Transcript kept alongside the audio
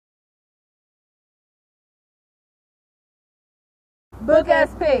Book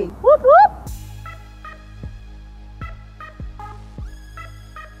SP. Whoop whoop.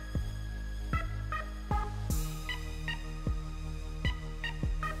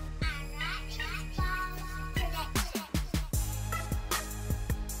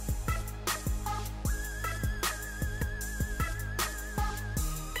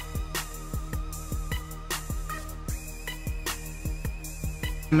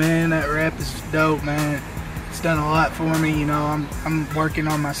 Man, that rap is dope, man. It's done a lot for me, you know. I'm working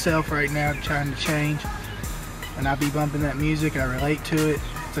on myself right now, trying to change. And I be bumping that music, I relate to it.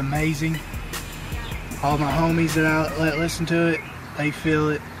 It's amazing. All my homies that I let listen to it, they feel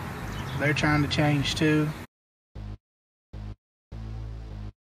it. They're trying to change too.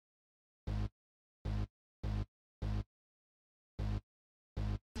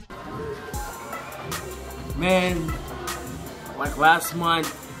 Man, like last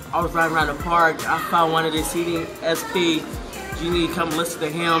month, I was riding around the park. I found one of the CD SP. You need to come listen to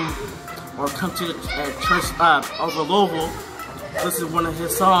him, or come to the church over Louisville. Listen to one of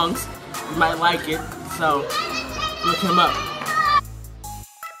his songs. You might like it. So look him up.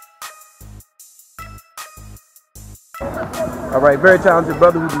 All right, very talented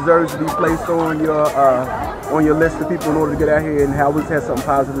brother who deserves to be placed on your list of people in order to get out here and always has something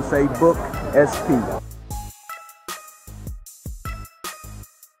positive to say. Book SP.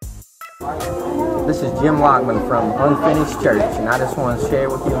 This is Jim Lockman from Unfinished Church, and I just want to share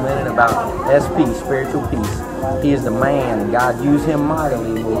with you a minute about SP, Spiritual Peace. He is the man. God used him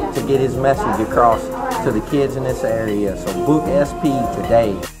mightily to get his message across to the kids in this area. So book SP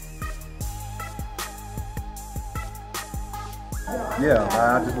today. Yeah,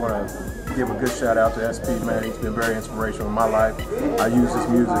 I just want to give a good shout out to SP, man. He's been very inspirational in my life. I use his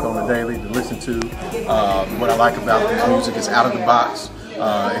music on the daily to listen to. What I like about his music is out of the box.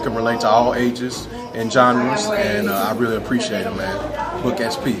 It can relate to all ages and genres, and I really appreciate it, man. Book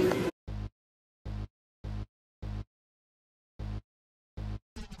SP.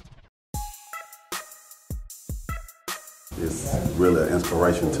 It's really an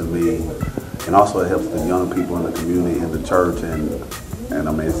inspiration to me, and also it helps the young people in the community, in the church, and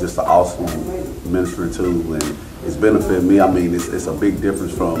I mean, it's just an awesome ministry too, and it's benefited me. I mean, it's a big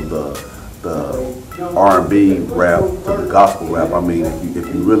difference from the R&B rap to the gospel rap. I mean, if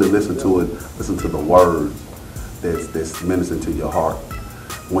you really listen to it, listen to the words that's ministering to your heart.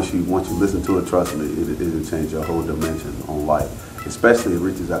 Once you listen to it, trust me, it'll change your whole dimension on life, especially it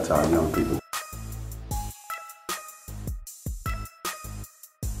reaches out to our young people.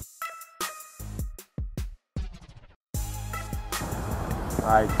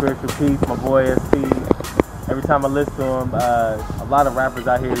 Alright, Spiritual Peace, my boy SP. Every time I listen to him, a lot of rappers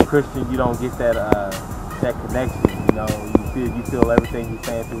out here, Christian, you don't get that connection. You know, you feel everything he's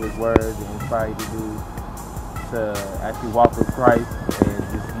saying through his words, and inspire you to actually walk with Christ and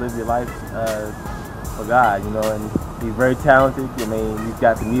just live your life for God. You know, and he's very talented. I mean, he's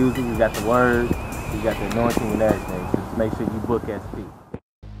got the music, he's got the words, he's got the anointing and everything. So just make sure you book SP.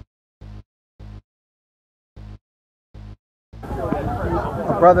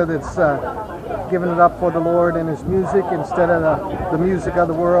 A brother that's giving it up for the Lord and his music instead of the music of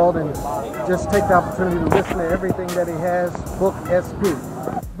the world, and just take the opportunity to listen to everything that he has. Book SP.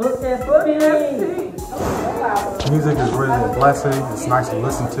 Book SP. Music is really a blessing. It's nice to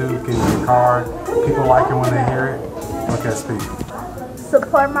listen to. It gives you a card. People like it when they hear it. Book SP.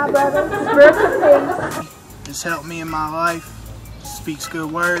 Support my brother. Spiritual Peace. It's helped me in my life. Speaks good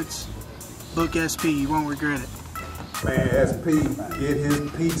words. Book SP. You won't regret it. Man, SP, get his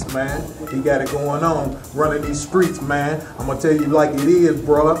peace, man. He got it going on, running these streets, man. I'm gonna tell you like it is,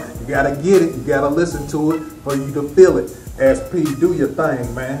 brother. You gotta get it, you gotta listen to it for you to feel it. SP, do your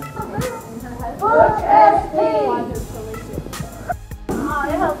thing, man. Book SP.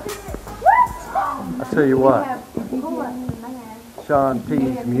 I tell you what, Sean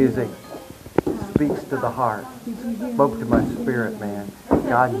P's music speaks to the heart, spoke to my spirit, man.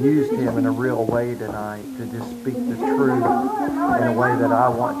 God used him in a real way tonight to just speak the truth in a way that I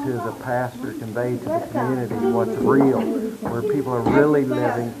want to, as a pastor, convey to the community what's real, where people are really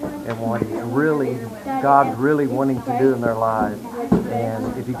living and what God's really wanting to do in their lives.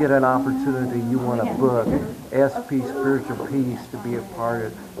 And if you get an opportunity, you want to book SP Spiritual Peace to be a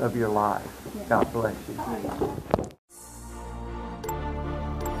part of your life. God bless you.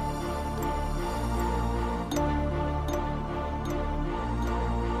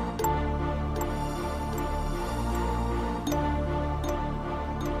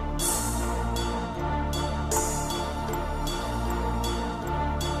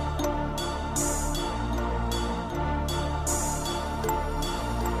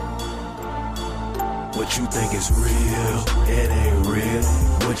 What you think is real, it ain't real.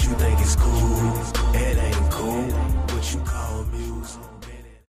 What you think is cool, it ain't cool. What you call